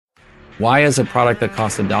Why is a product that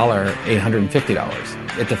costs $1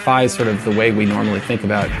 $850? It defies sort of the way we normally think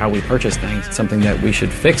about how we purchase things. It's something that we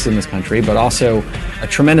should fix in this country, but also a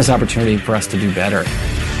tremendous opportunity for us to do better.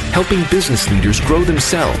 Helping business leaders grow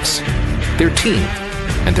themselves, their team,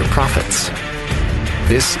 and their profits.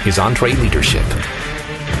 This is EntreLeadership.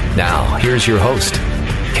 Now, here's your host,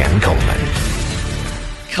 Ken Coleman.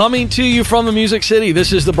 Coming to you from the Music City,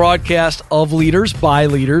 this is the broadcast of Leaders, by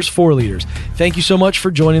Leaders, for Leaders. Thank you so much for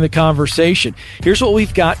joining the conversation. Here's what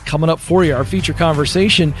we've got coming up for you. Our feature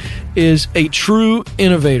conversation is a true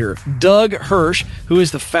innovator, Doug Hirsch, who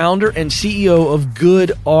is the founder and CEO of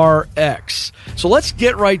GoodRx. So let's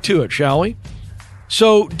get right to it, shall we?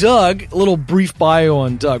 So Doug, a little brief bio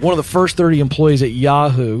on Doug, one of the first 30 employees at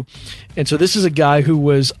Yahoo. And so this is a guy who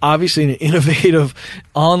was obviously in an innovative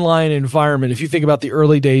online environment, if you think about the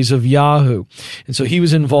early days of Yahoo. And so he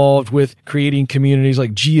was involved with creating communities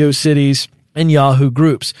like GeoCities and Yahoo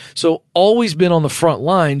Groups. So always been on the front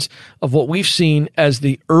lines of what we've seen as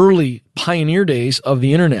the early pioneer days of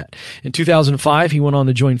the internet. In 2005, he went on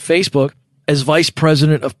to join Facebook as vice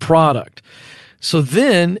president of product. So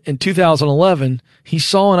then in 2011, he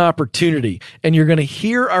saw an opportunity, and you're going to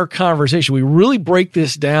hear our conversation. We really break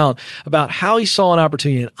this down about how he saw an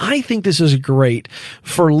opportunity. And I think this is great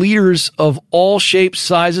for leaders of all shapes,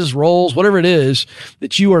 sizes, roles, whatever it is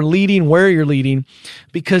that you are leading, where you're leading,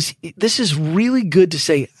 because this is really good to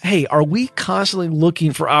say, hey, are we constantly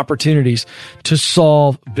looking for opportunities to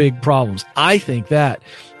solve big problems? I think that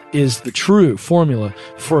is the true formula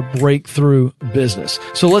for a breakthrough business.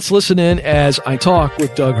 So let's listen in as I talk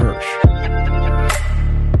with Doug Hirsch.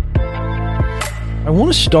 I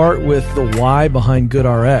want to start with the why behind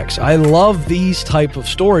GoodRx. I love these type of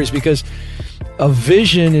stories because a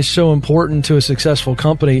vision is so important to a successful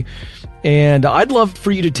company. And I'd love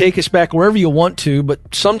for you to take us back wherever you want to, but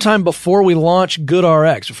sometime before we launch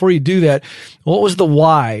GoodRx, before you do that, what was the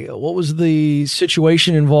why? What was the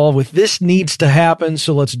situation involved with this needs to happen,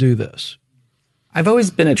 so let's do this? I've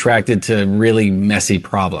always been attracted to really messy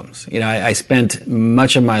problems. You know, I spent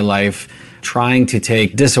much of my life trying to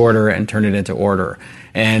take disorder and turn it into order.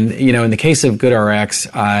 And, you know, in the case of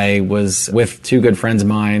GoodRx, I was with two good friends of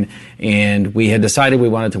mine, and we had decided we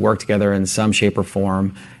wanted to work together in some shape or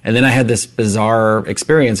form. And then I had this bizarre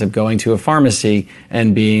experience of going to a pharmacy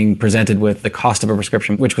and being presented with the cost of a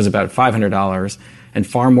prescription, which was about $500 and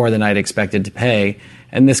far more than I'd expected to pay.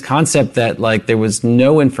 And this concept that, like, there was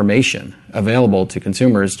no information available to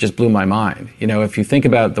consumers just blew my mind. You know, if you think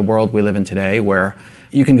about the world we live in today, where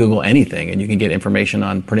you can Google anything and you can get information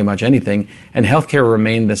on pretty much anything, and healthcare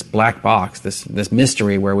remained this black box, this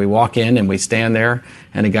mystery where we walk in and we stand there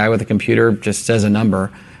and a guy with a computer just says a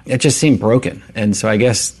number. It just seemed broken. And so I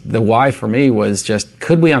guess the why for me was just,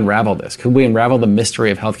 could we unravel this? Could we unravel the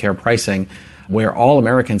mystery of healthcare pricing where all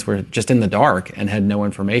Americans were just in the dark and had no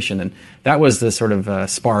information? And that was the sort of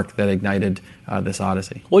spark that ignited this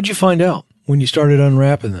odyssey. What'd you find out when you started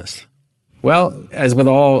unwrapping this? Well, as with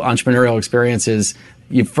all entrepreneurial experiences,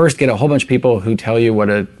 you first get a whole bunch of people who tell you what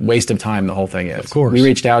a waste of time the whole thing is. Of course. We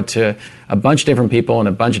reached out to a bunch of different people in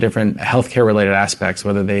a bunch of different healthcare-related aspects,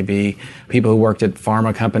 whether they be people who worked at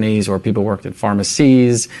pharma companies or people who worked at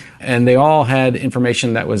pharmacies, and they all had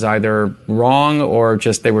information that was either wrong or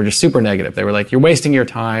just they were just super negative. They were like, you're wasting your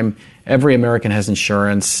time. Every American has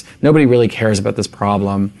insurance. Nobody really cares about this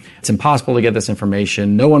problem. It's impossible to get this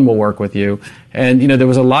information. No one will work with you. And, you know, there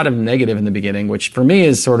was a lot of negative in the beginning, which for me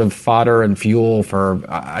is sort of fodder and fuel for,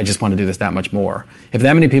 I just want to do this that much more. If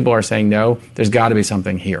that many people are saying no, there's got to be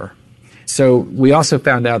something here. So we also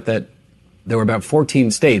found out that there were about 14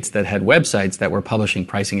 states that had websites that were publishing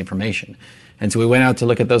pricing information. And so we went out to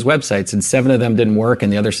look at those websites, and 7 of them didn't work,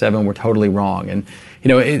 and the other 7 were totally wrong. And, you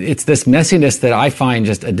know, it's this messiness that I find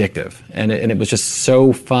just addictive. And it was just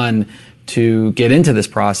so fun to get into this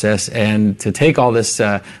process and to take all this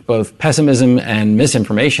both pessimism and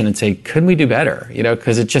misinformation and say, could we do better? You know,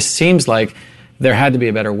 because it just seems like there had to be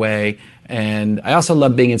a better way. And I also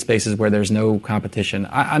love being in spaces where there's no competition.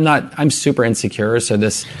 I'm super insecure. So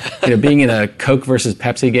this, you know, being in a Coke versus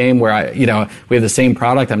Pepsi game where we have the same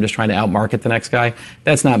product, I'm just trying to outmarket the next guy.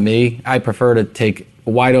 That's not me. I prefer to take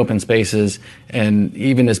wide open spaces and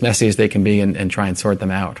even as messy as they can be and try and sort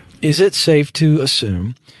them out. Is it safe to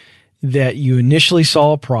assume that you initially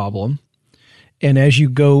saw a problem, and as you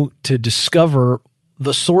go to discover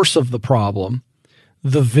the source of the problem,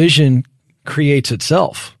 the vision creates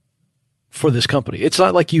itself for this company? It's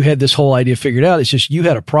not like you had this whole idea figured out. It's just you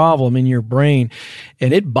had a problem in your brain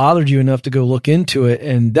and it bothered you enough to go look into it.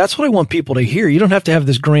 And that's what I want people to hear. You don't have to have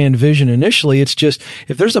this grand vision initially. It's just,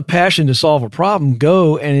 if there's a passion to solve a problem,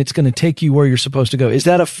 go, and it's going to take you where you're supposed to go. Is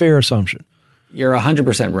that a fair assumption? You're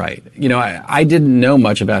 100% right. I didn't know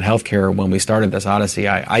much about healthcare when we started this odyssey.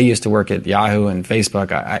 I used to work at Yahoo and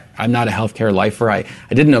Facebook. I'm not a healthcare lifer. I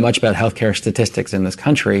didn't know much about healthcare statistics in this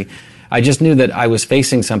country. I just knew that I was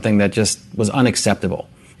facing something that just was unacceptable.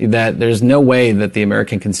 That there's no way that the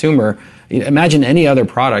American consumer, imagine any other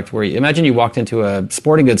product imagine you walked into a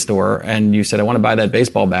sporting goods store and you said, I want to buy that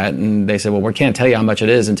baseball bat. And they said, well, we can't tell you how much it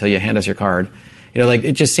is until you hand us your card.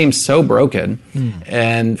 It just seems so broken.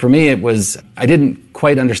 And for me, I didn't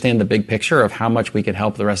quite understand the big picture of how much we could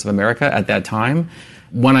help the rest of America at that time.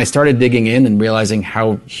 When I started digging in and realizing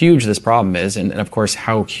how huge this problem is, and of course,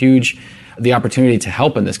 how huge the opportunity to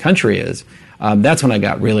help in this country is, that's when I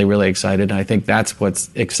got really, really excited. And I think that's what's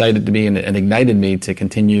excited me and ignited me to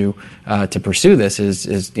continue to pursue this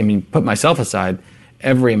put myself aside,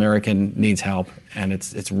 every American needs help. And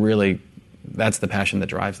it's really, that's the passion that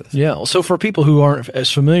drives this. Yeah. So for people who aren't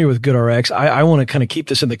as familiar with GoodRx, I want to kind of keep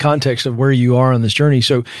this in the context of where you are on this journey.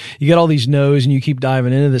 So you get all these no's and you keep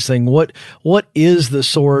diving into this thing. What is the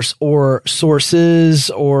source or sources,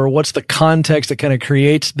 or what's the context that kind of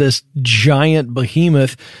creates this giant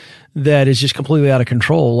behemoth that is just completely out of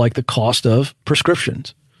control, like the cost of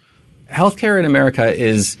prescriptions? Healthcare in America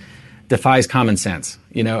defies common sense.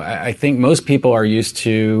 I think most people are used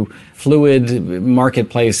to fluid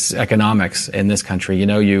marketplace economics in this country.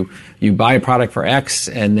 You buy a product for X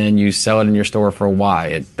and then you sell it in your store for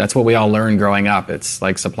Y. That's what we all learned growing up. It's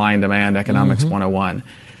like supply and demand economics 101.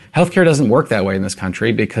 Healthcare doesn't work that way in this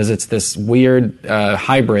country because it's this weird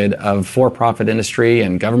hybrid of for-profit industry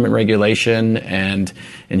and government regulation and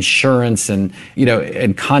insurance and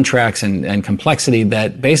contracts and complexity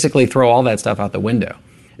that basically throw all that stuff out the window.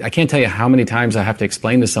 I can't tell you how many times I have to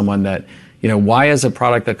explain to someone that, why is a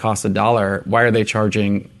product that costs $1, why are they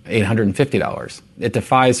charging $850? It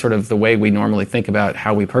defies sort of the way we normally think about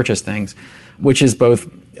how we purchase things, which is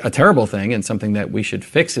both a terrible thing and something that we should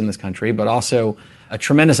fix in this country, but also a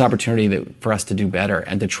tremendous opportunity for us to do better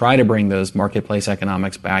and to try to bring those marketplace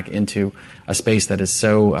economics back into a space that is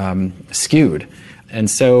so skewed. And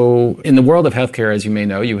so in the world of healthcare, as you may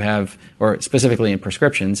know, you have, or specifically in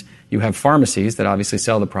prescriptions, you have pharmacies that obviously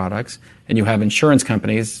sell the products, and you have insurance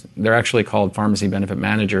companies, they're actually called pharmacy benefit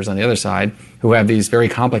managers on the other side, who have these very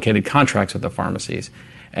complicated contracts with the pharmacies.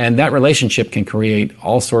 And that relationship can create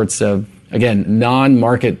all sorts of, again,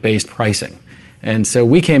 non-market-based pricing. And so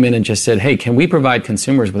we came in and just said, hey, can we provide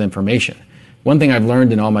consumers with information? One thing I've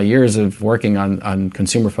learned in all my years of working on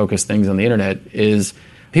consumer-focused things on the internet is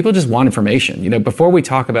people just want information. Before we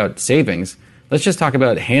talk about savings, let's just talk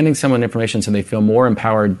about handing someone information so they feel more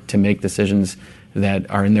empowered to make decisions that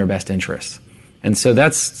are in their best interests. And so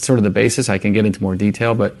that's sort of the basis. I can get into more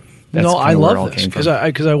detail, but that's I love this because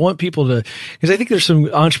I want people to, because I think there's some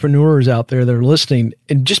entrepreneurs out there that are listening,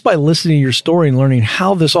 and just by listening to your story and learning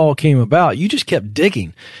how this all came about, you just kept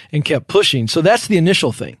digging and kept pushing. So that's the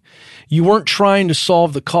initial thing. You weren't trying to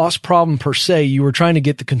solve the cost problem per se. You were trying to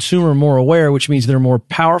get the consumer more aware, which means they're more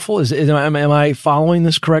powerful. Am I following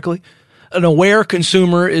this correctly? An aware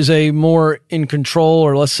consumer is a more in control,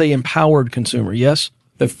 or let's say empowered consumer. Yes?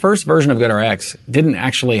 The first version of GoodRx didn't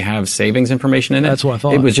actually have savings information in it. That's what I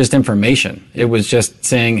thought. It was just information. It was just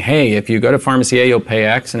saying, hey, if you go to pharmacy A, you'll pay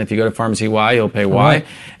X, and if you go to pharmacy Y, you'll pay Y. Right.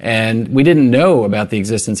 And we didn't know about the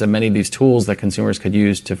existence of many of these tools that consumers could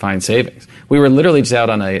use to find savings. We were literally just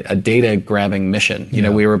out on a data-grabbing mission.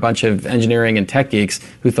 We were a bunch of engineering and tech geeks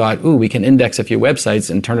who thought, ooh, we can index a few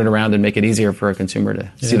websites and turn it around and make it easier for a consumer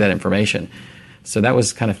to see that information. So that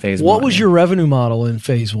was kind of phase one. What was your revenue model in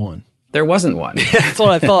phase one? There wasn't one. That's what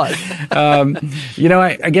I thought.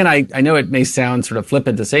 I know it may sound sort of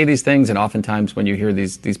flippant to say these things, and oftentimes when you hear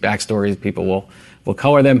these backstories, people will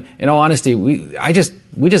color them. In all honesty, we just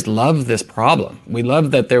love this problem. We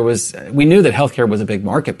love that we knew that healthcare was a big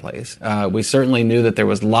marketplace. We certainly knew that there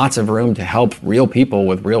was lots of room to help real people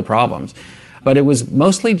with real problems. But it was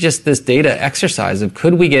mostly just this data exercise of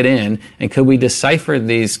could we get in and could we decipher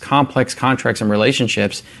these complex contracts and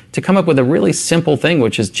relationships to come up with a really simple thing,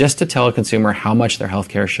 which is just to tell a consumer how much their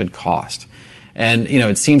healthcare should cost. And,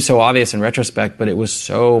 it seems so obvious in retrospect, but it was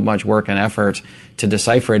so much work and effort to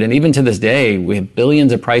decipher it. And even to this day, we have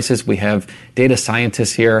billions of prices. We have data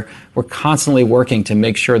scientists here. We're constantly working to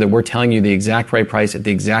make sure that we're telling you the exact right price at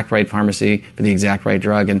the exact right pharmacy for the exact right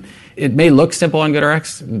drug. And it may look simple on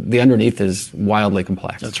GoodRx. The underneath is wildly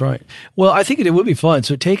complex. That's right. Well, I think it would be fun.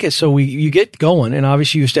 So you get going, and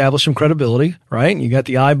obviously you establish some credibility, right? You got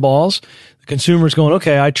the eyeballs. The consumer's going,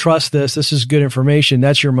 okay, I trust this. This is good information.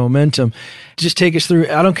 That's your momentum. Just take us through.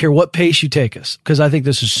 I don't care what pace you take us, because I think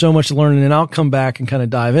this is so much learning, and I'll come back and kind of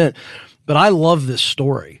dive in. But I love this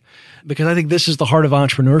story because I think this is the heart of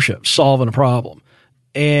entrepreneurship, solving a problem.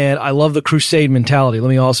 And I love the crusade mentality. Let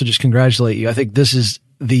me also just congratulate you. I think this is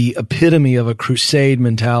the epitome of a crusade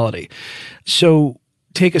mentality. So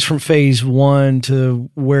take us from phase one to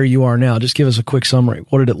where you are now. Just give us a quick summary.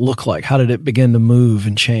 What did it look like? How did it begin to move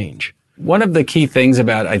and change? One of the key things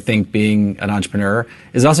about, I think, being an entrepreneur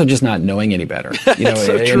is also just not knowing any better. So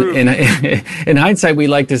true. In hindsight, we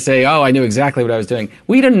like to say, oh, I knew exactly what I was doing.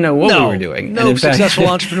 We didn't know what we were doing. No successful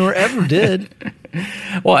entrepreneur ever did.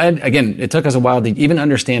 Well, and again, it took us a while to even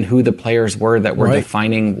understand who the players were that were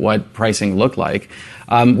defining what pricing looked like.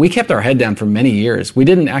 We kept our head down for many years. We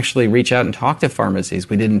didn't actually reach out and talk to pharmacies.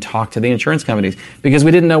 We didn't talk to the insurance companies because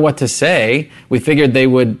we didn't know what to say. We figured they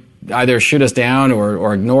would either shoot us down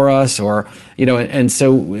or ignore us and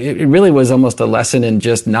so it really was almost a lesson in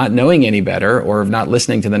just not knowing any better or not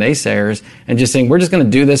listening to the naysayers and just saying, we're just going to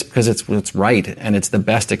do this because it's right and it's the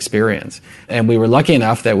best experience. And we were lucky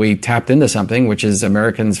enough that we tapped into something, which is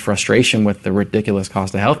Americans' frustration with the ridiculous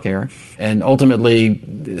cost of healthcare, and ultimately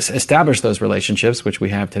established those relationships, which we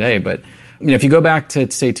have today. But if you go back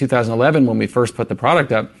to, say, 2011, when we first put the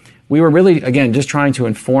product up, we were really, again, just trying to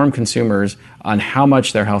inform consumers on how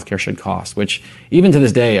much their healthcare should cost, which even to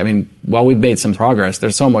this day, while we've made some progress,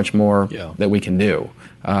 there's so much more that we can do.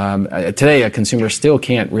 Today, a consumer still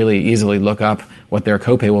can't really easily look up what their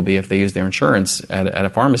copay will be if they use their insurance at a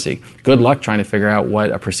pharmacy. Good luck trying to figure out what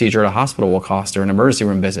a procedure at a hospital will cost or an emergency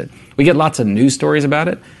room visit. We get lots of news stories about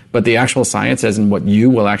it, but the actual science, as in what you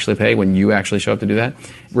will actually pay when you actually show up to do that,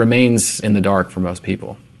 remains in the dark for most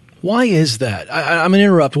people. Why is that? I'm going to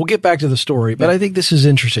interrupt. We'll get back to the story, but I think this is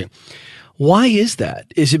interesting. Why is that?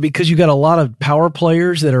 Is it because you got a lot of power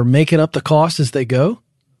players that are making up the cost as they go?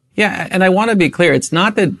 Yeah, and I want to be clear. It's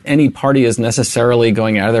not that any party is necessarily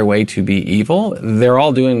going out of their way to be evil. They're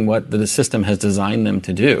all doing what the system has designed them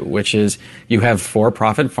to do, which is you have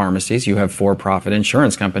for-profit pharmacies, you have for-profit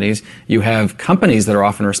insurance companies, you have companies that are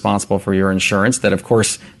often responsible for your insurance that, of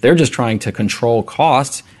course, they're just trying to control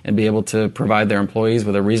costs and be able to provide their employees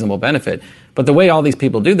with a reasonable benefit. But the way all these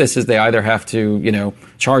people do this is they either have to,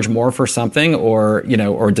 charge more for something or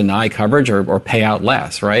deny coverage or pay out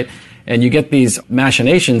less, right? And you get these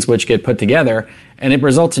machinations which get put together, and it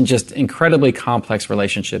results in just incredibly complex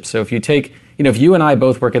relationships. So if you take, if you and I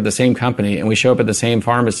both work at the same company and we show up at the same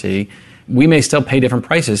pharmacy, we may still pay different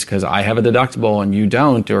prices because I have a deductible and you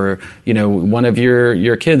don't, or, one of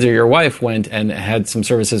your kids or your wife went and had some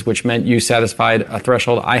services which meant you satisfied a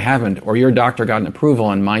threshold I haven't, or your doctor got an approval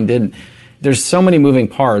and mine didn't. There's so many moving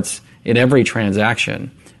parts in every transaction,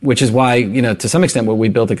 which is why, to some extent what we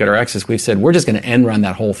built at GoodRx is we've said we're just going to end run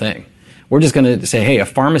that whole thing. We're just going to say, hey, a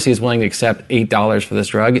pharmacy is willing to accept $8 for this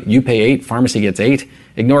drug. You pay $8, pharmacy gets $8.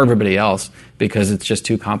 Ignore everybody else because it's just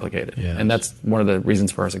too complicated. Yes. And that's one of the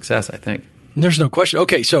reasons for our success, I think. There's no question.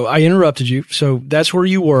 Okay, so I interrupted you. So that's where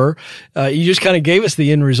you were. You just kind of gave us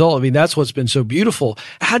the end result. That's what's been so beautiful.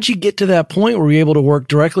 How'd you get to that point where you're able to work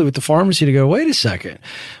directly with the pharmacy to go, wait a second,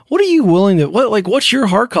 what are you willing to, what's your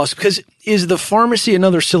hard cost? Because is the pharmacy,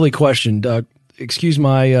 another silly question, Doug, excuse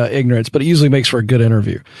my ignorance, but it usually makes for a good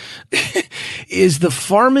interview. Is the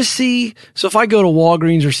pharmacy, so if I go to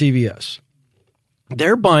Walgreens or CVS,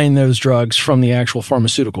 they're buying those drugs from the actual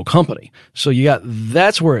pharmaceutical company. So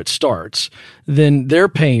that's where it starts. Then they're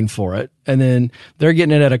paying for it, and then they're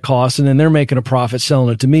getting it at a cost, and then they're making a profit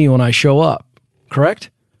selling it to me when I show up. Correct?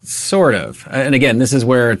 Sort of. And again, this is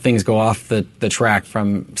where things go off the track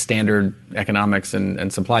from standard economics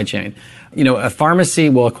and supply chain. A pharmacy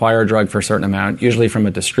will acquire a drug for a certain amount, usually from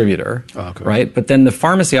a distributor, right? But then the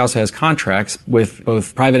pharmacy also has contracts with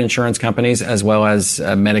both private insurance companies as well as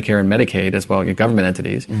Medicare and Medicaid, as well as government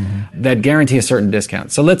entities, that guarantee a certain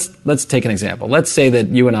discount. So let's take an example. Let's say that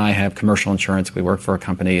you and I have commercial insurance. We work for a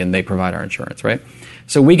company and they provide our insurance, right?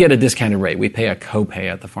 So we get a discounted rate. We pay a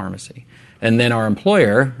copay at the pharmacy. And then our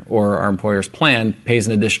employer or our employer's plan pays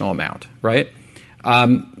an additional amount, right?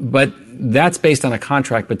 But that's based on a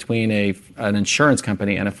contract between an insurance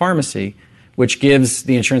company and a pharmacy, which gives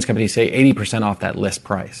the insurance company, say, 80% off that list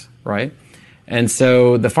price, right? And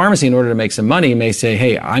so the pharmacy, in order to make some money, may say,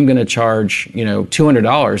 hey, I'm going to charge,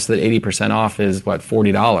 $200 so that 80% off is,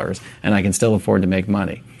 $40, and I can still afford to make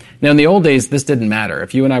money. Now, in the old days, this didn't matter.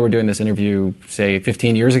 If you and I were doing this interview, say,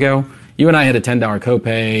 15 years ago, you and I had a $10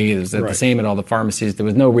 copay. It was the same at all the pharmacies. There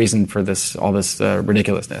was no reason for all this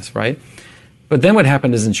ridiculousness, right? But then what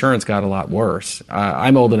happened is insurance got a lot worse.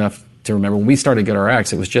 I'm old enough to remember when we started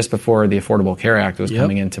GoodRx, it was just before the Affordable Care Act was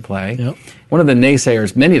coming into play. Yep. One of the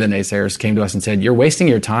naysayers, many of the naysayers came to us and said, you're wasting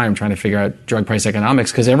your time trying to figure out drug price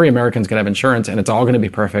economics because every American's going to have insurance and it's all going to be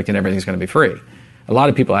perfect and everything's going to be free. A lot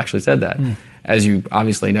of people actually said that. As you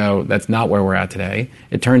obviously know, that's not where we're at today.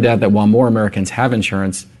 It turned out that while more Americans have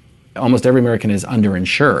insurance, almost every American is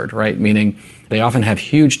underinsured, right? Meaning they often have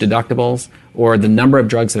huge deductibles, or the number of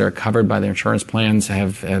drugs that are covered by their insurance plans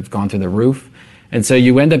have gone through the roof. And so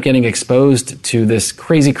you end up getting exposed to this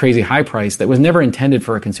crazy, crazy high price that was never intended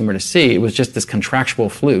for a consumer to see. It was just this contractual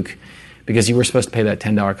fluke because you were supposed to pay that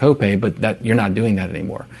 $10 copay, but that you're not doing that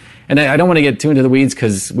anymore. And I don't want to get too into the weeds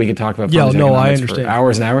because we could talk about economics for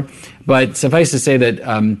hours and hours. But suffice to say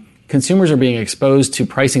that consumers are being exposed to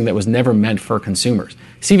pricing that was never meant for consumers.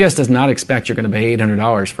 CVS does not expect you're going to pay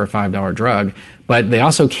 $800 for a $5 drug, but they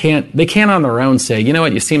also can't on their own say, you know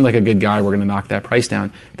what, you seem like a good guy, we're going to knock that price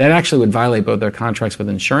down. That actually would violate both their contracts with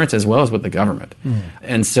insurance as well as with the government.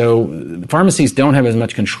 And so pharmacies don't have as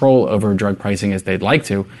much control over drug pricing as they'd like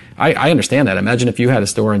to. I understand that. Imagine if you had a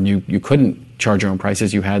store and you couldn't charge your own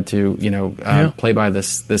prices, you had to play by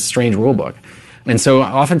this strange rule book. And so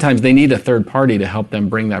oftentimes they need a third party to help them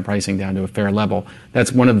bring that pricing down to a fair level.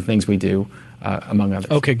 That's one of the things we do, among others.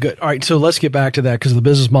 Okay, good. All right, so let's get back to that because the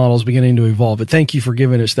business model is beginning to evolve. But thank you for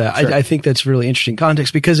giving us that. Sure. I think that's really interesting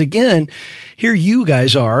context because, again, here you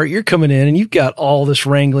guys are. You're coming in and you've got all this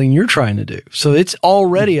wrangling you're trying to do. So it's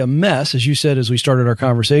already a mess, as you said as we started our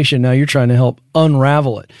conversation. Now you're trying to help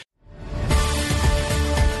unravel it.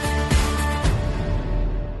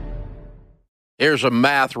 Here's a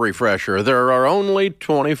math refresher. There are only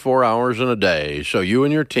 24 hours in a day, so you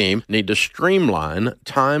and your team need to streamline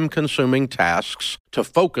time-consuming tasks to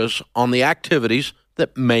focus on the activities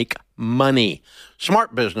that make money.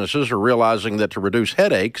 Smart businesses are realizing that to reduce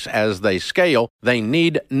headaches as they scale, they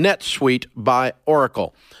need NetSuite by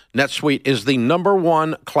Oracle. NetSuite is the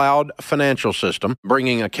 #1 cloud financial system,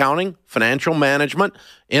 bringing accounting, financial management,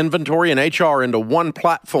 inventory, and HR into one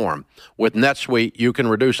platform. With NetSuite, you can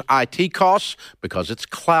reduce IT costs because it's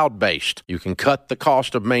cloud-based. You can cut the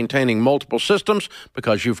cost of maintaining multiple systems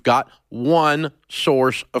because you've got one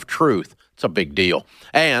source of truth. It's a big deal.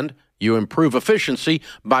 And you improve efficiency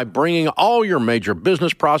by bringing all your major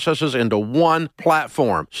business processes into one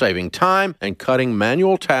platform, saving time and cutting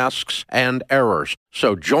manual tasks and errors.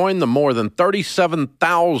 So join the more than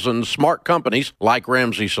 37,000 smart companies like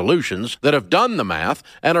Ramsey Solutions that have done the math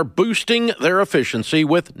and are boosting their efficiency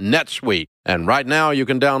with NetSuite. And right now you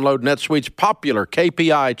can download NetSuite's popular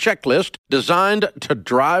KPI checklist designed to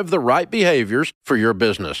drive the right behaviors for your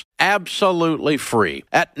business. Absolutely free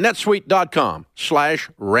at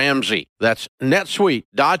netsuite.com/Ramsey. That's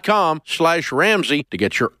netsuite.com/Ramsey to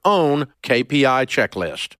get your own KPI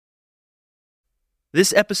checklist.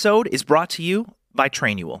 This episode is brought to you by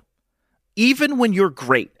Trainual. Even when you're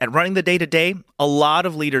great at running the day-to-day, a lot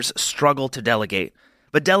of leaders struggle to delegate.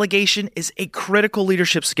 But delegation is a critical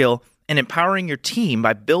leadership skill, and empowering your team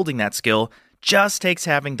by building that skill just takes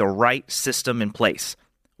having the right system in place.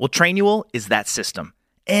 Well, Trainual is that system,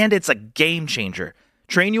 and it's a game changer.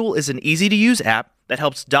 Trainual is an easy-to-use app that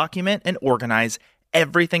helps document and organize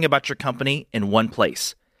everything about your company in one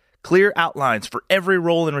place. Clear outlines for every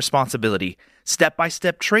role and responsibility,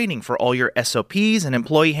 step-by-step training for all your SOPs and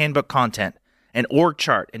employee handbook content, an org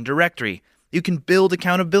chart and directory. You can build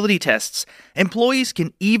accountability tests. Employees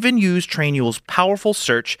can even use Trainual's powerful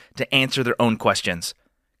search to answer their own questions.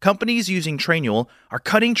 Companies using Trainual are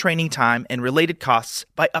cutting training time and related costs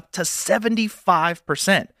by up to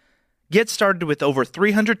 75%. Get started with over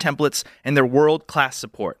 300 templates and their world-class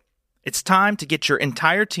support. It's time to get your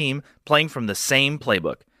entire team playing from the same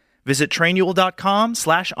playbook. Visit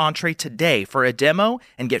Trainual.com/Entree today for a demo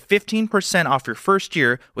and get 15% off your first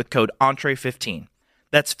year with code Entree15.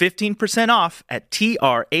 That's 15% off at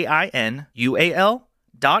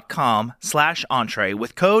Trainual.com/Entree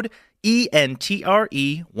with code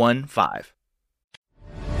ENTRE15.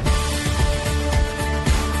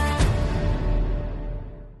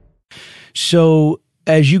 So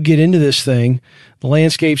as you get into this thing, the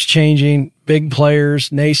landscape's changing, big players,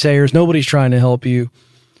 naysayers, nobody's trying to help you.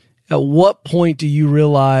 At what point do you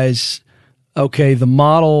realize, okay, the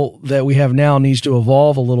model that we have now needs to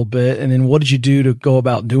evolve a little bit? And then what did you do to go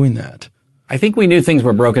about doing that? I think we knew things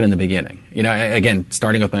were broken in the beginning. Again,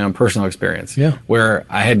 starting with my own personal experience, where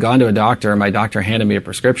I had gone to a doctor and my doctor handed me a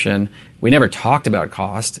prescription. We never talked about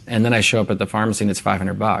cost. And then I show up at the pharmacy and it's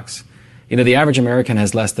 $500. The average American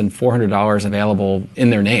has less than $400 available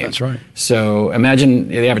in their name. That's right. So imagine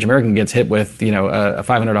the average American gets hit with, a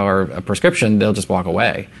 $500 prescription, they'll just walk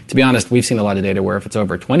away. To be honest, we've seen a lot of data where if it's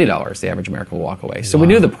over $20, the average American will walk away. So we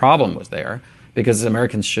knew the problem was there because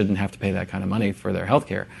Americans shouldn't have to pay that kind of money for their health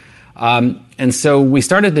care. And so we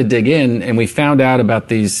started to dig in and we found out about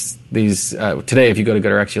these today, if you go to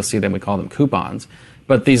GoodRx, you'll see them, we call them coupons.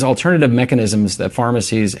 But these alternative mechanisms that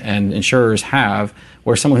pharmacies and insurers have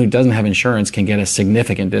where someone who doesn't have insurance can get a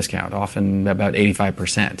significant discount, often about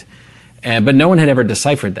 85%. But no one had ever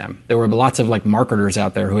deciphered them. There were lots of like marketers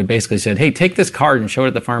out there who had basically said, hey, take this card and show it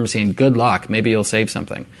at the pharmacy and good luck. Maybe you'll save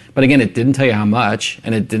something. But again, it didn't tell you how much,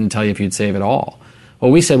 and it didn't tell you if you'd save at all.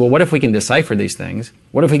 Well, we said, well, what if we can decipher these things?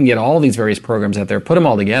 What if we can get all these various programs out there, put them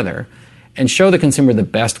all together, and show the consumer the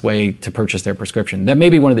best way to purchase their prescription? That may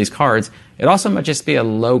be one of these cards. It also might just be a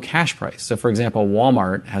low cash price. So, for example,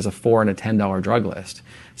 Walmart has a $4 and a $10 drug list.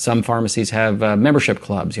 Some pharmacies have membership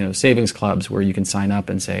clubs, savings clubs where you can sign up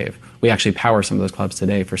and save. We actually power some of those clubs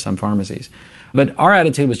today for some pharmacies. But our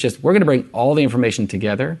attitude was just, we're going to bring all the information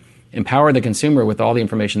together, empower the consumer with all the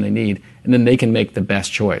information they need, and then they can make the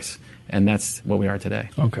best choice. And that's what we are today.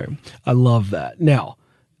 Okay. I love that. Now,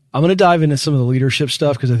 I'm going to dive into some of the leadership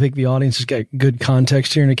stuff because I think the audience has got good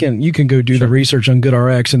context here. And again, you can go do the research on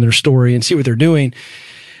GoodRx and their story and see what they're doing.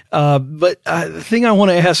 But the thing I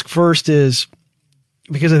want to ask first is,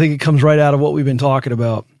 because I think it comes right out of what we've been talking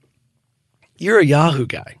about, you're a Yahoo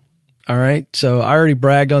guy. All right. So I already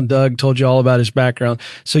bragged on Doug, told you all about his background.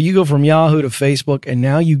 So you go from Yahoo to Facebook and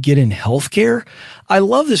now you get in healthcare. I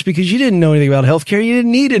love this because you didn't know anything about healthcare. You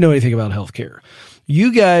didn't need to know anything about healthcare.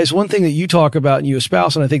 You guys, one thing that you talk about and you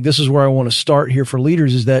espouse, and I think this is where I want to start here for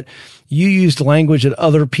leaders, is that you used language that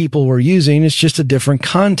other people were using. It's just a different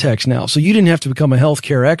context now. So you didn't have to become a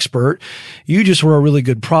healthcare expert. You just were a really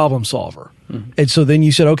good problem solver. Mm-hmm. And so then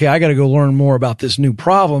you said, okay, I got to go learn more about this new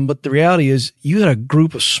problem. But the reality is you had a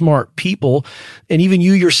group of smart people, and even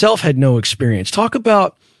you yourself had no experience. Talk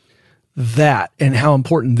about that and how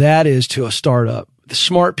important that is to a startup. The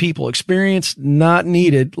smart people, experience not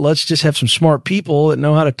needed. Let's just have some smart people that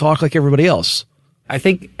know how to talk like everybody else. I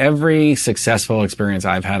think every successful experience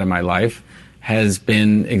I've had in my life has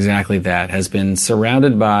been exactly that, has been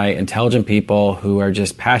surrounded by intelligent people who are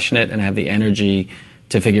just passionate and have the energy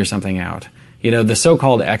to figure something out. The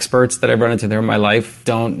so-called experts that I've run into there in my life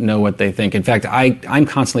don't know what they think. In fact, I'm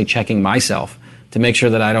constantly checking myself to make sure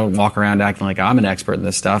that I don't walk around acting like I'm an expert in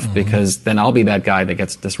this stuff, mm-hmm. because then I'll be that guy that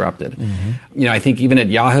gets disrupted. Mm-hmm. I think even at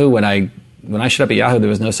Yahoo, when I showed up at Yahoo, there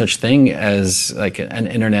was no such thing as like an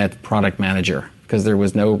internet product manager because there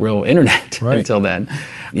was no real internet until then.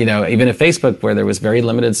 Even at Facebook, where there was very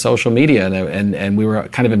limited social media and we were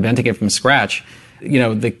kind of inventing it from scratch. The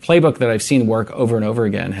playbook that I've seen work over and over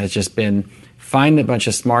again has just been find a bunch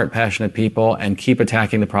of smart, passionate people and keep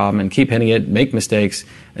attacking the problem and keep hitting it, make mistakes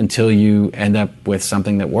until you end up with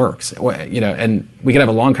something that works. And we could have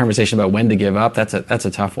a long conversation about when to give up. That's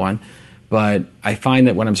a tough one. But I find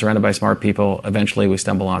that when I'm surrounded by smart people, eventually we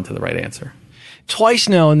stumble onto the right answer. Twice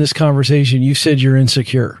now in this conversation, you said you're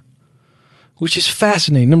insecure, which is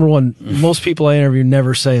fascinating. Number one, most people I interview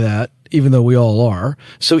never say that, even though we all are.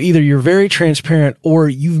 So either you're very transparent or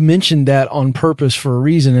you've mentioned that on purpose for a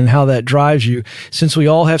reason and how that drives you. Since we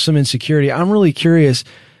all have some insecurity, I'm really curious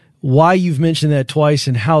why you've mentioned that twice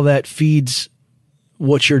and how that feeds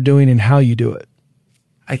what you're doing and how you do it.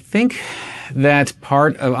 I think that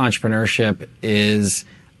part of entrepreneurship is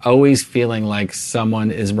always feeling like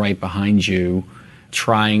someone is right behind you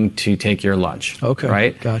trying to take your lunch. Okay.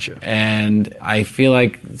 Right? Gotcha. And I feel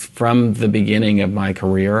like from the beginning of my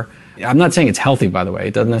career, I'm not saying it's healthy, by the way.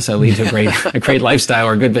 It doesn't necessarily lead to a great lifestyle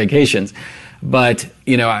or good vacations. But,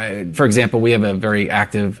 for example, we have a very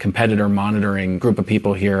active competitor monitoring group of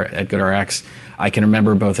people here at GoodRx. I can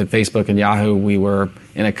remember both at Facebook and Yahoo, we were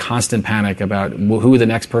in a constant panic about who the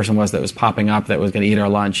next person was that was popping up that was going to eat our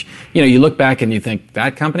lunch. You look back and you think,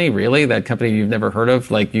 that company, really? That company you've never heard of?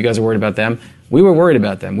 Like, you guys are worried about them? We were worried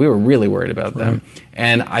about them. We were really worried about them.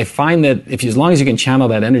 And I find that as long as you can channel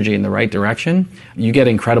that energy in the right direction, you get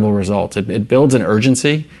incredible results. It builds an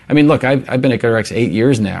urgency. I mean, look, I've been at GoodRx 8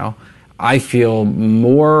 years now. I feel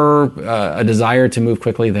more a desire to move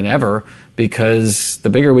quickly than ever because the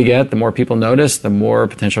bigger we get, the more people notice, the more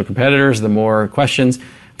potential competitors, the more questions.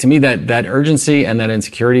 To me, that urgency and that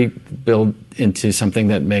insecurity build into something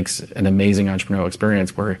that makes an amazing entrepreneurial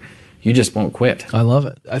experience where you just won't quit. I love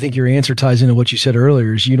it. I think your answer ties into what you said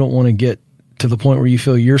earlier is you don't want to get to the point where you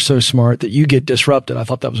feel you're so smart that you get disrupted. I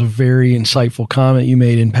thought that was a very insightful comment you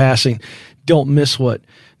made in passing. Don't miss what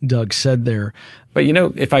Doug said there. But,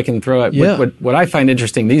 if I can throw out what I find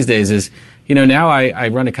interesting these days is, now I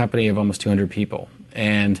run a company of almost 200 people.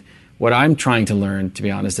 And what I'm trying to learn, to be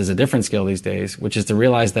honest, is a different skill these days, which is to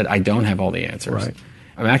realize that I don't have all the answers. Right.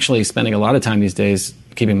 I'm actually spending a lot of time these days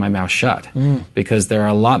keeping my mouth shut because there are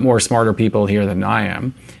a lot more smarter people here than I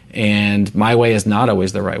am. And my way is not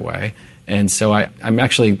always the right way. And so I'm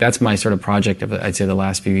actually, that's my sort of project of, I'd say, the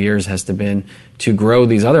last few years has been to grow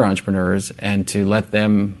these other entrepreneurs and to let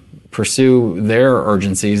them pursue their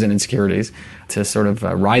urgencies and insecurities to sort of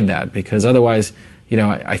ride that. Because otherwise,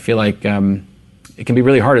 I feel like it can be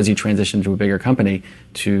really hard as you transition to a bigger company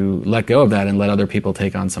to let go of that and let other people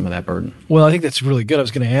take on some of that burden. Well, I think that's really good. I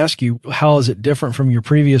was going to ask you, how is it different from your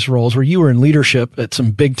previous roles where you were in leadership at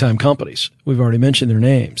some big time companies? We've already mentioned their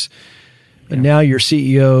names. But now you're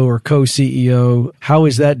CEO or co-CEO. How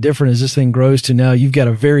is that different as this thing grows to now you've got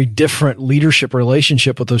a very different leadership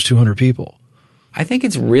relationship with those 200 people? I think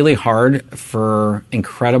it's really hard for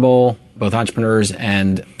incredible both entrepreneurs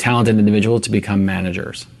and talented individuals to become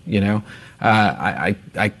managers. I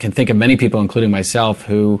can think of many people, including myself,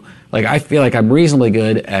 who, I feel like I'm reasonably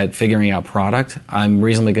good at figuring out product. I'm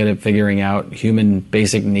reasonably good at figuring out human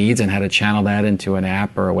basic needs and how to channel that into an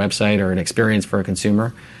app or a website or an experience for a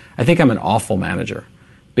consumer. I think I'm an awful manager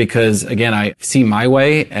because, again, I see my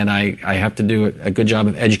way and I have to do a good job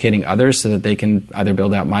of educating others so that they can either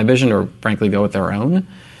build out my vision or, frankly, go with their own.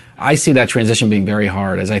 I see that transition being very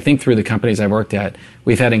hard. As I think through the companies I've worked at,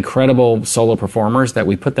 we've had incredible solo performers that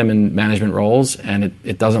we put them in management roles, and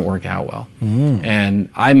it doesn't work out well.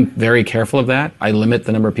 And I'm very careful of that. I limit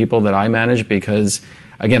the number of people that I manage because,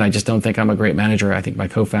 again, I just don't think I'm a great manager. I think my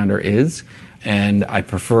co-founder is. And I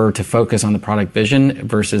prefer to focus on the product vision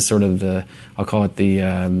versus sort of I'll call it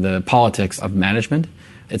the politics of management.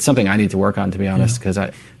 It's something I need to work on, to be honest, because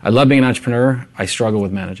I love being an entrepreneur. I struggle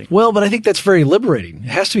with managing. Well, but I think that's very liberating.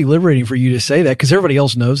 It has to be liberating for you to say that because everybody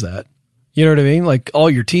else knows that. You know what I mean? Like all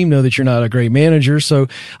your team know that you're not a great manager. So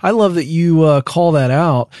I love that you call that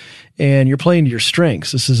out and you're playing to your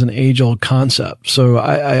strengths. This is an age-old concept. So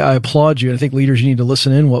I applaud you. And I think leaders, you need to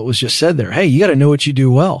listen in what was just said there. Hey, you got to know what you do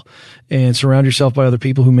well and surround yourself by other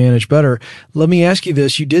people who manage better. Let me ask you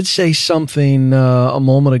this. You did say something a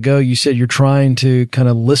moment ago. You said you're trying to kind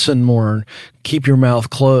of listen more and keep your mouth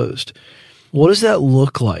closed. What does that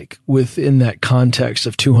look like within that context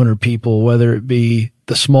of 200 people, whether it be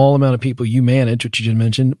the small amount of people you manage, which you just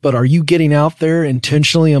mentioned, but are you getting out there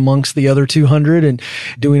intentionally amongst the other 200 and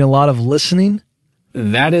doing a lot of listening?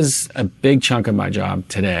 That is a big chunk of my job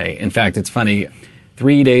today. In fact, it's funny.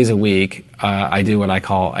 3 days a week, I do what I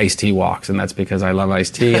call iced tea walks, and that's because I love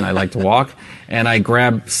iced tea and I like to walk. And I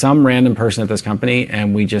grab some random person at this company,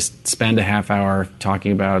 and we just spend a half hour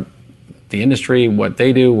talking about the industry, what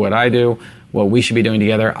they do, what I do, what we should be doing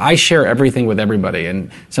together. I share everything with everybody.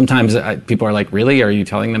 And sometimes people are like, really? Are you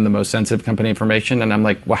telling them the most sensitive company information? And I'm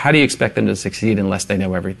like, well, how do you expect them to succeed unless they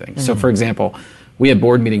know everything? So for example, we have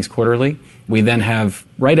board meetings quarterly. We then have,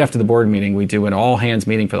 right after the board meeting, we do an all-hands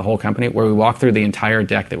meeting for the whole company where we walk through the entire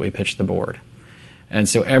deck that we pitched the board. And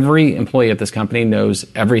so every employee at this company knows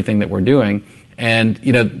everything that we're doing. And,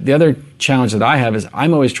 the other challenge that I have is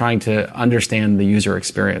I'm always trying to understand the user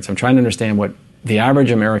experience. I'm trying to understand what the average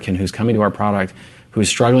American who's coming to our product, who's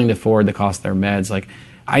struggling to afford the cost of their meds,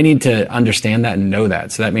 I need to understand that and know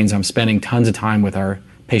that. So that means I'm spending tons of time with our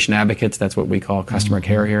patient advocates. That's what we call customer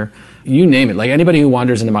care here. You name it. Anybody who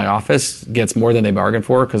wanders into my office gets more than they bargained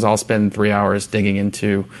for because I'll spend 3 hours digging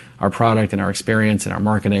into our product and our experience and our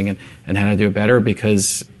marketing and how to do it better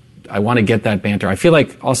because I want to get that banter. I feel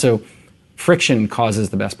like also friction causes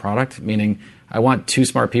the best product, meaning I want two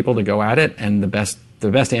smart people to go at it and the best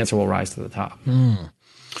answer will rise to the top.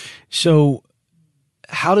 So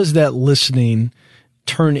how does that listening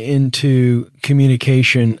turn into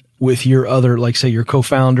communication with your other, like say your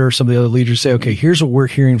co-founder, some of the other leaders say, okay, here's what we're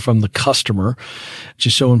hearing from the customer, which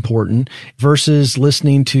is so important, versus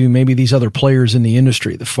listening to maybe these other players in the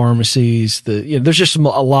industry, the pharmacies, there's just a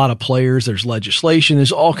lot of players. There's legislation.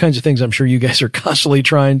 There's all kinds of things I'm sure you guys are constantly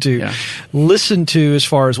trying to listen to as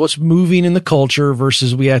far as what's moving in the culture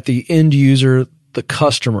versus we at the end user, the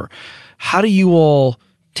customer. How do you all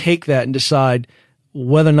take that and decide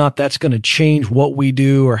whether or not that's going to change what we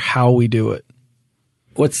do or how we do it?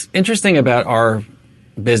 What's interesting about our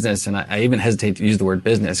business, and I even hesitate to use the word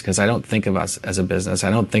business because I don't think of us as a business. I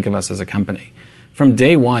don't think of us as a company. From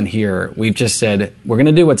day one here, we've just said, we're going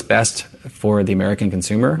to do what's best for the American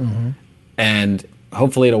consumer, and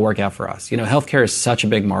hopefully it'll work out for us. Healthcare is such a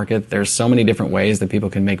big market. There's so many different ways that people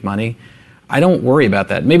can make money. I don't worry about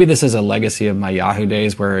that. Maybe this is a legacy of my Yahoo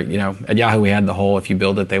days where, at Yahoo we had the whole, if you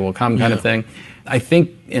build it, they will come kind of thing. I think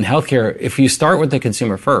in healthcare, if you start with the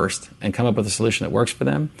consumer first and come up with a solution that works for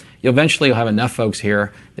them, you'll have enough folks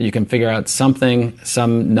here that you can figure out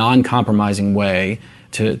some non-compromising way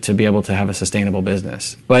to be able to have a sustainable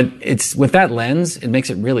business. But it's with that lens, it makes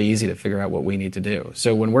it really easy to figure out what we need to do.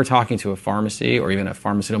 So when we're talking to a pharmacy or even a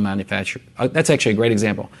pharmaceutical manufacturer, that's actually a great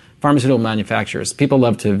example. Pharmaceutical manufacturers, people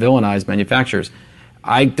love to villainize manufacturers.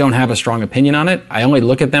 I don't have a strong opinion on it. I only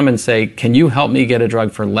look at them and say, can you help me get a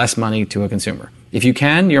drug for less money to a consumer? If you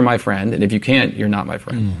can, you're my friend. And if you can't, you're not my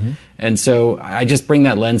friend. And so I just bring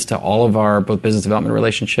that lens to all of our both business development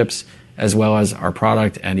relationships as well as our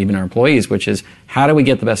product and even our employees, which is how do we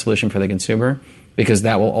get the best solution for the consumer? Because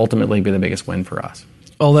that will ultimately be the biggest win for us.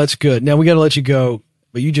 Oh, that's good. Now we got to let you go,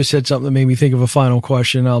 but you just said something that made me think of a final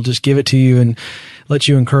question. I'll just give it to you and let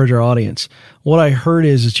you encourage our audience. What I heard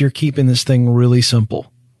is that you're keeping this thing really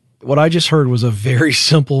simple. What I just heard was a very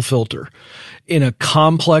simple filter in a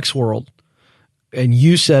complex world. And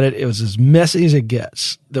you said it was as messy as it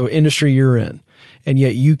gets, the industry you're in. And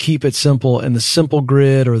yet you keep it simple, and the simple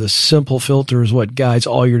grid or the simple filter is what guides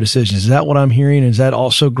all your decisions. Is that what I'm hearing? Is that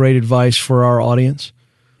also great advice for our audience?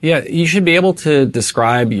 Yeah, you should be able to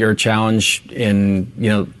describe your challenge in,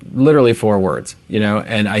 literally 4 words,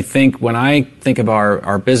 and I think when I think of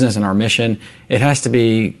our business and our mission, it has to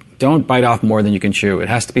be, don't bite off more than you can chew. It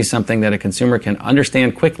has to be something that a consumer can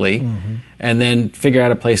understand quickly and then figure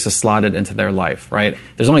out a place to slot it into their life, right?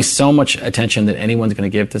 There's only so much attention that anyone's going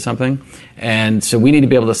to give to something. And so we need to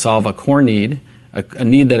be able to solve a core need, a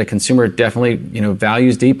need that a consumer definitely,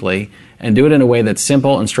 values deeply, and do it in a way that's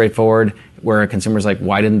simple and straightforward, where a consumer's like,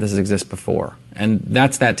 why didn't this exist before? And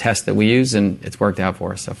that's that test that we use, and it's worked out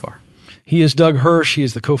for us so far. He is Doug Hirsch. He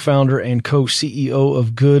is the co-founder and co-CEO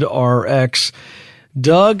of GoodRx.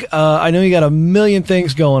 Doug, I know you got a million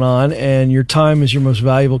things going on, and your time is your most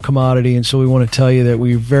valuable commodity, and so we want to tell you that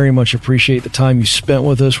we very much appreciate the time you spent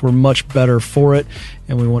with us. We're much better for it,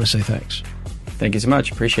 and we want to say thanks. Thank you so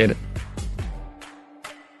much. Appreciate it.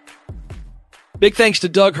 Big thanks to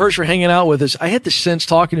Doug Hirsch for hanging out with us. I had the sense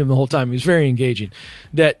talking to him the whole time, he was very engaging,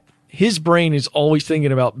 that his brain is always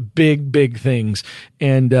thinking about big, big things.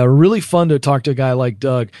 And really fun to talk to a guy like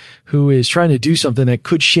Doug, who is trying to do something that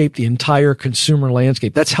could shape the entire consumer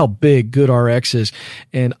landscape. That's how big GoodRx is.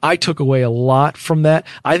 And I took away a lot from that.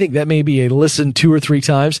 I think that may be a listen 2 or 3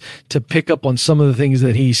 times to pick up on some of the things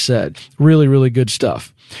that he said. Really, really good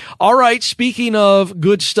stuff. All right, speaking of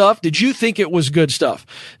good stuff, did you think it was good stuff?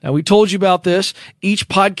 Now, we told you about this. Each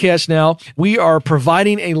podcast now, we are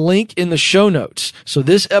providing a link in the show notes. So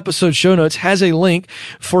this episode show notes has a link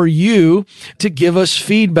for you to give us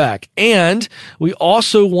feedback. And we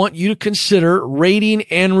also want you to consider rating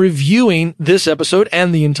and reviewing this episode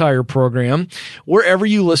and the entire program wherever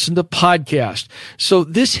you listen to podcasts. So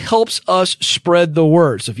this helps us spread the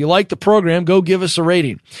word. So if you like the program, go give us a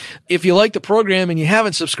rating. If you like the program and you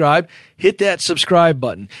haven't subscribed, hit that subscribe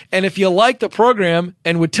button. And if you like the program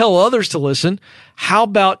and would tell others to listen, how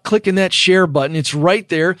about clicking that share button? It's right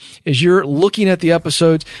there as you're looking at the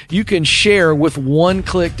episodes. You can share with one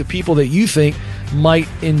click to people that you think might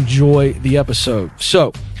enjoy the episode.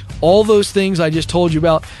 So all those things I just told you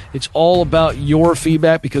about, it's all about your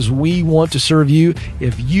feedback, because we want to serve you.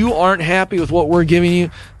 If you aren't happy with what we're giving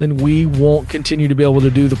you, then we won't continue to be able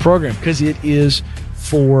to do the program, because it is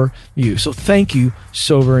for you. So thank you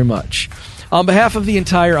so very much. On behalf of the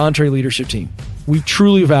entire EntreLeadership team, we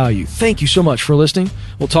truly value. Thank you so much for listening.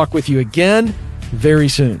 We'll talk with you again very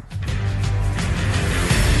soon.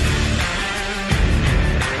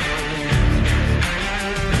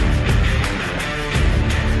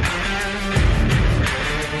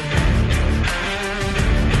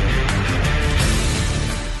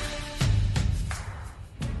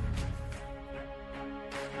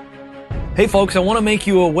 Hey folks, I want to make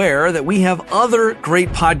you aware that we have other great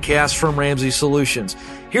podcasts from Ramsey Solutions.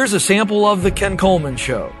 Here's a sample of The Ken Coleman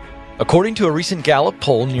Show. According to a recent Gallup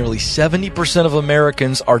poll, nearly 70% of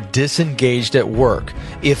Americans are disengaged at work.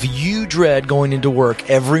 If you dread going into work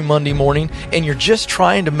every Monday morning and you're just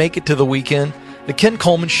trying to make it to the weekend, The Ken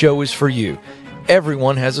Coleman Show is for you.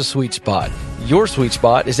 Everyone has a sweet spot. Your sweet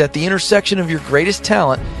spot is at the intersection of your greatest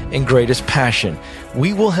talent and greatest passion.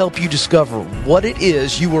 We will help you discover what it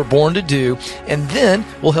is you were born to do, and then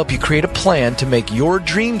we'll help you create a plan to make your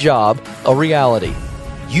dream job a reality.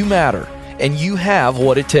 You matter, and you have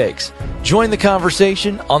what it takes. Join the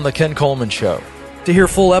conversation on The Ken Coleman Show. To hear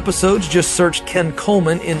full episodes, just search Ken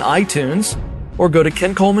Coleman in iTunes or go to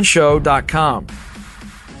kencolemanshow.com.